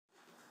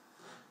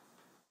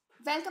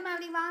Welcome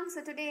everyone.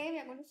 So today we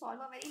are going to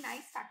solve a very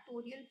nice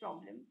factorial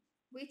problem,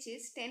 which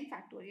is 10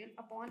 factorial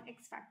upon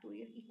x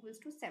factorial equals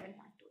to 7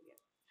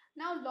 factorial.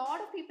 Now a lot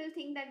of people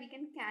think that we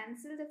can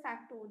cancel the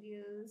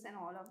factorials and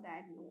all of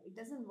that. No, it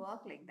doesn't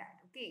work like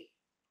that. Okay.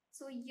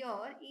 So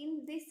here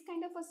in this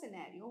kind of a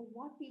scenario,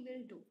 what we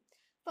will do?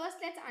 First,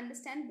 let's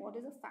understand what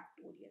is a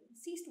factorial.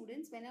 See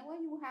students, whenever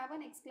you have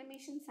an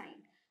exclamation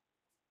sign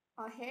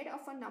ahead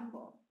of a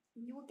number,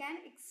 you can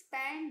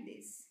expand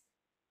this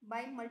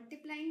by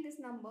multiplying this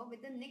number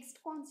with the next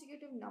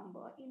consecutive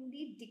number in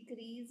the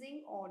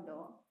decreasing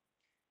order,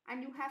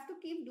 and you have to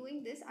keep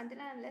doing this until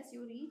and unless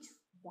you reach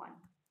 1.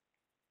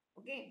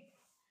 Okay,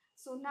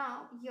 so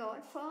now here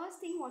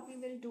first thing what we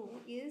will do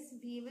is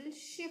we will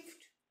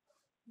shift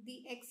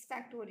the x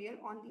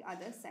factorial on the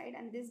other side,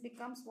 and this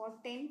becomes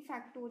what, 10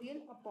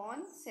 factorial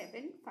upon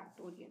 7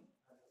 factorial.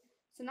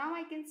 So now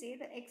I can say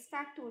the x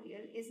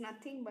factorial is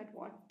nothing but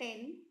what,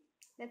 10.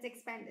 Let's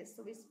expand this.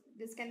 So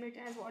this can be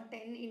written as what,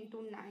 10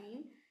 into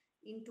 9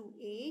 into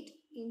 8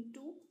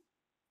 into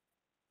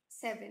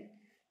 7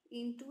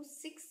 into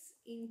 6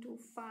 into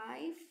 5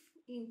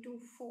 into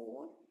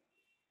 4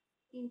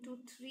 into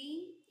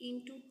 3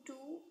 into 2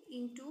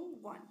 into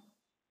 1.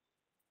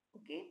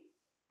 Okay.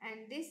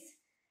 And this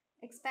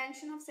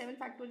expansion of 7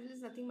 factorial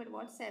is nothing but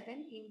what, 7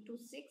 into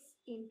 6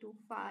 into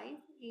 5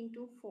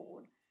 into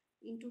 4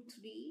 into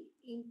 3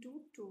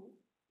 into 2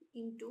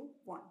 into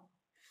 1.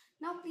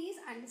 Now please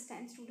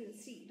understand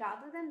students, see,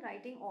 rather than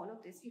writing all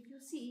of this, if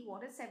you see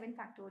what is 7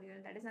 factorial,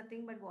 that is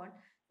nothing but what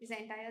is the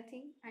entire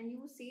thing, and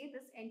you say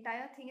this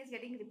entire thing is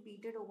getting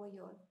repeated over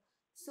here.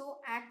 So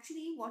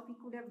actually what we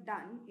could have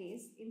done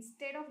is,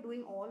 instead of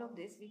doing all of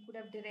this, we could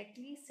have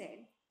directly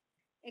said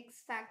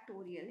x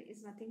factorial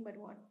is nothing but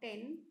what,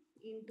 10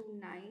 into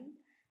 9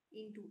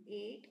 into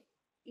 8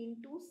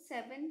 into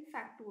 7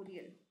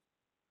 factorial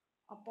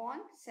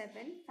upon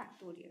 7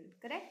 factorial,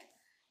 correct?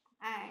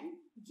 And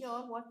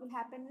here what will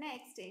happen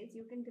next is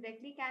you can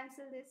directly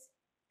cancel this.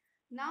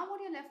 Now what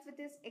you're left with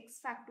is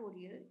x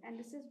factorial, and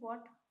this is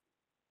what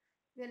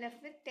we're left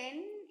with,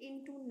 10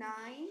 into 9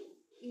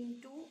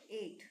 into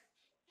 8.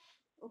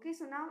 Okay,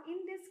 so now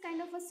in this kind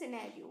of a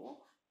scenario,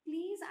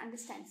 please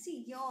understand,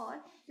 see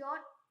your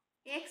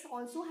x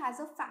also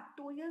has a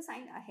factorial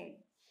sign ahead.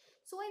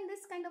 So in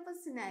this kind of a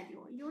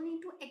scenario, you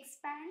need to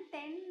expand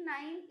 10,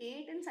 9,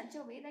 8 in such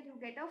a way that you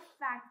get a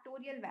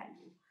factorial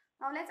value.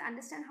 Now let's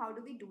understand how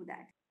do we do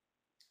that.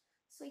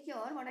 So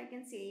here what I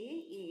can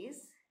say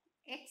is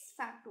x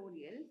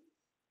factorial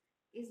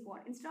is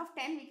what, instead of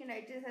 10 we can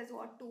write this as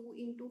what, 2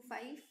 into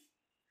 5.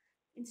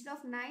 Instead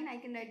of 9 I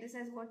can write this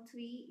as what,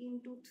 3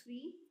 into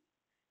 3.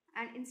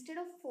 And instead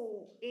of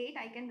 8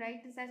 I can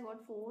write this as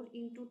what, 4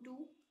 into 2.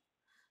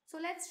 So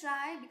let's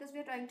try, because we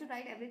are trying to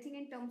write everything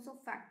in terms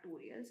of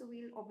factorial. So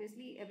we'll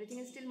obviously, everything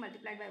is still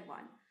multiplied by 1.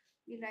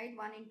 We'll write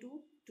 1 into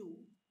 2.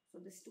 So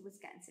this 2 is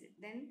cancelled.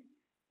 Then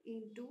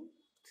into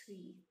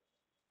 3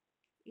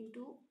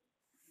 into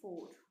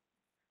 4.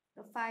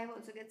 The 5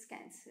 also gets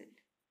cancelled.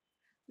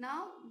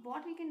 Now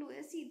what we can do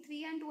is, see,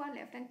 3 and 2 are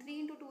left, and 3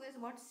 into 2 is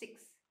what,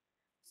 6.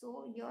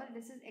 So here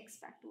this is x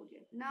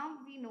factorial. Now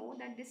we know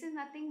that this is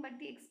nothing but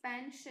the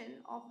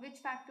expansion of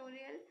which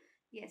factorial?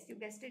 Yes, you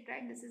guessed it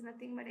right. This is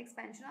nothing but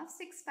expansion of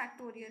 6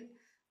 factorial.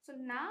 So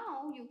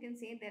now you can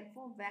say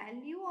therefore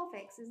value of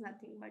x is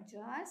nothing but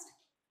just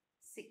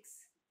 6.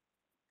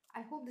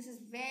 I hope this is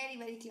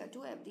very clear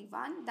to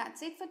everyone.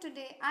 That's it for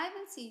today. I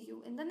will see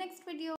you in the next video.